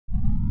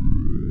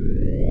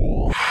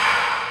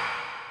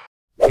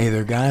Hey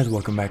there guys,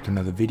 welcome back to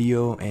another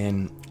video,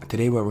 and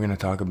today what we're going to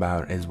talk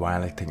about is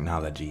wireless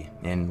technology.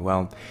 And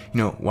well,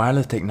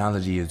 wireless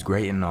technology is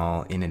great and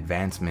all in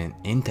advancement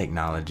in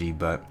technology,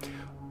 but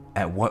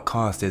at what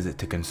cost is it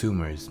to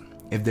consumers?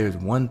 If there's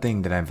one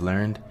thing that I've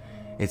learned,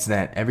 it's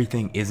that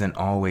everything isn't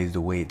always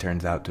the way it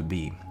turns out to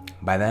be.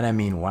 By that I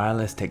mean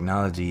wireless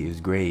technology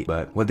is great,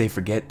 but what they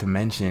forget to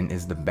mention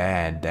is the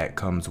bad that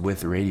comes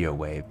with radio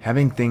wave.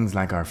 Having things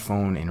like our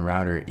phone and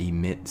router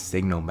emit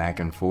signal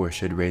back and forth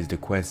should raise the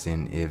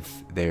question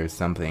if there's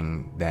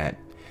something that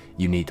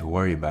you need to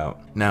worry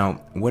about. Now,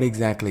 what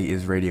exactly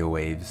is radio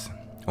waves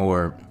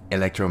or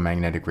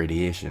electromagnetic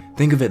radiation?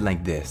 Think of it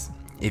like this.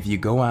 If you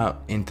go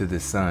out into the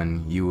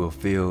sun, you will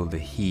feel the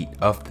heat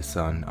of the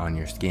sun on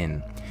your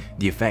skin.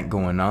 The effect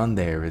going on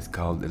there is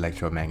called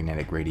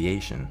electromagnetic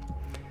radiation.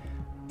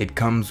 It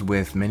comes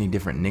with many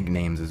different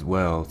nicknames as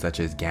well,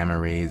 such as gamma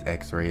rays,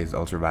 X-rays,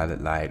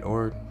 ultraviolet light,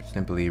 or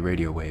simply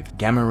radio waves.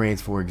 Gamma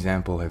rays, for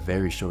example, have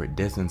very short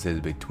distances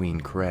between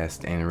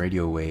crests, and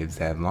radio waves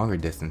have longer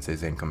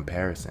distances in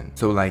comparison.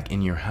 So like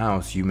in your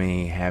house, you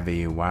may have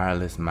a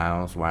wireless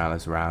mouse,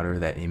 wireless router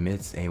that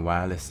emits a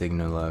wireless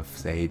signal of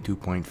say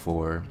 2.4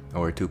 or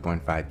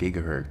 2.5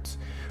 gigahertz,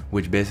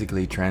 which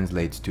basically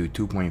translates to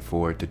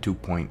 2.4 to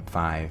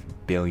 2.5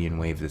 billion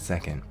waves a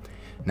second.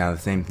 Now the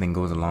same thing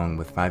goes along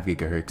with 5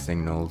 gigahertz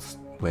signals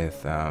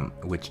with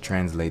which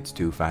translates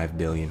to 5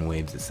 billion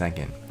waves a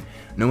second.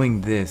 Knowing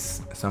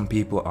this, some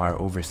people are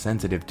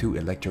oversensitive to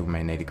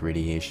electromagnetic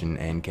radiation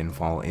and can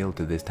fall ill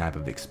to this type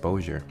of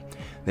exposure.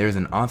 There is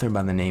an author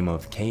by the name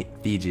of Kate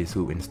Fegis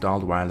who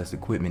installed wireless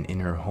equipment in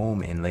her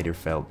home and later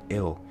felt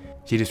ill.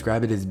 She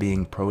described it as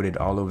being prodded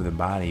all over the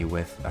body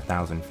with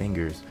 1,000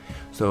 fingers.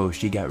 So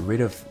she got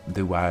rid of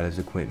the wireless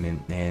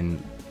equipment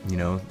and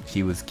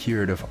she was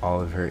cured of all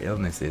of her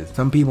illnesses.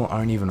 Some people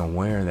aren't even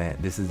aware that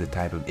this is the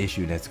type of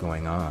issue that's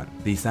going on.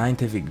 The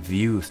scientific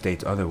view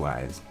states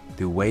otherwise.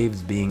 The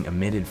waves being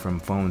emitted from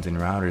phones and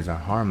routers are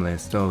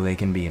harmless, so they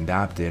can be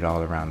adopted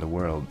all around the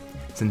world.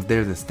 Since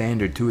there's a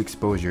standard to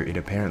exposure, it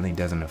apparently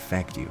doesn't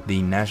affect you.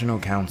 The National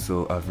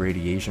Council of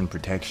Radiation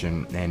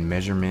Protection and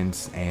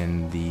Measurements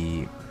and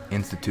the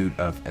Institute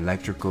of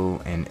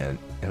Electrical and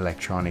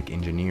Electronic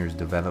Engineers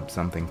developed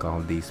something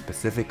called the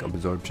Specific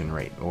Absorption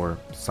Rate, or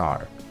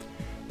SAR.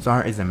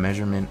 SAR is a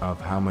measurement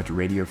of how much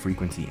radio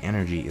frequency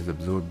energy is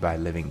absorbed by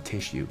living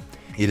tissue.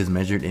 It is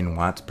measured in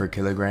watts per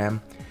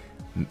kilogram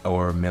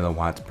or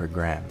milliwatts per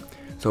gram.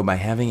 So by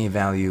having a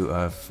value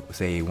of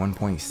say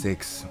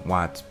 1.6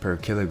 watts per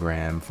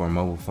kilogram for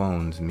mobile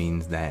phones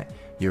means that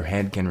your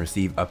head can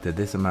receive up to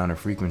this amount of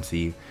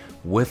frequency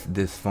with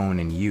this phone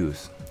in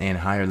use, and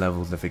higher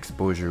levels of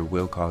exposure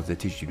will cause the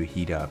tissue to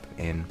heat up,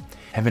 and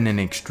having an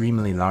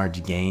extremely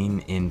large gain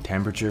in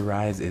temperature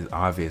rise is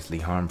obviously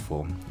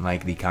harmful,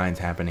 like the kinds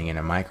happening in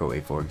a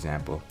microwave for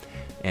example,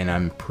 and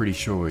I'm pretty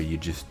sure you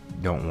just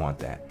don't want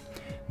that.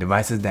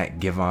 Devices that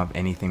give off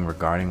anything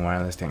regarding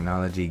wireless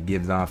technology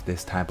gives off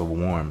this type of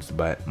warmth,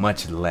 but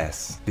much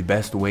less. The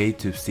best way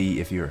to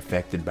see if you're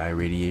affected by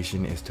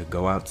radiation is to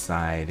go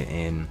outside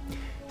and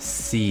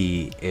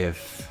see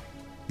if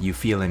you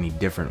feel any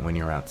different when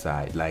you're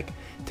outside. Like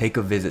take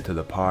a visit to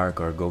the park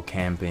or go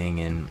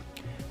camping and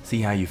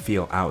see how you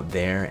feel out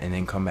there, and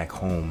then come back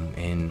home,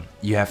 and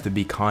you have to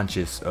be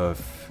conscious of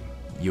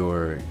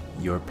your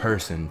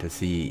person to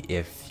see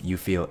if you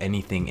feel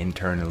anything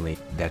internally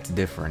that's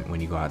different when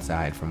you go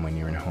outside from when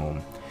you're in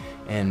home.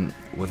 And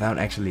without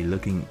actually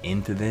looking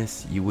into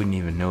this, you wouldn't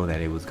even know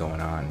that it was going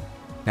on.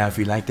 Now if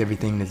you liked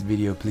everything in this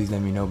video, please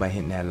let me know by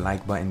hitting that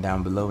like button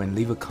down below, and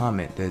leave a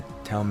comment to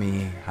tell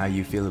me how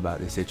you feel about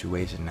this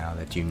situation now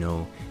that you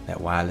know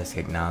that wireless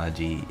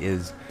technology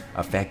is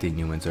affecting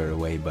you in a sort of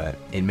way, but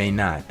it may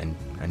not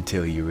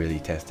until you really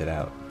test it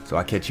out. So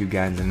I'll catch you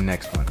guys in the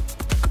next one.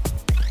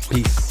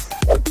 Peace.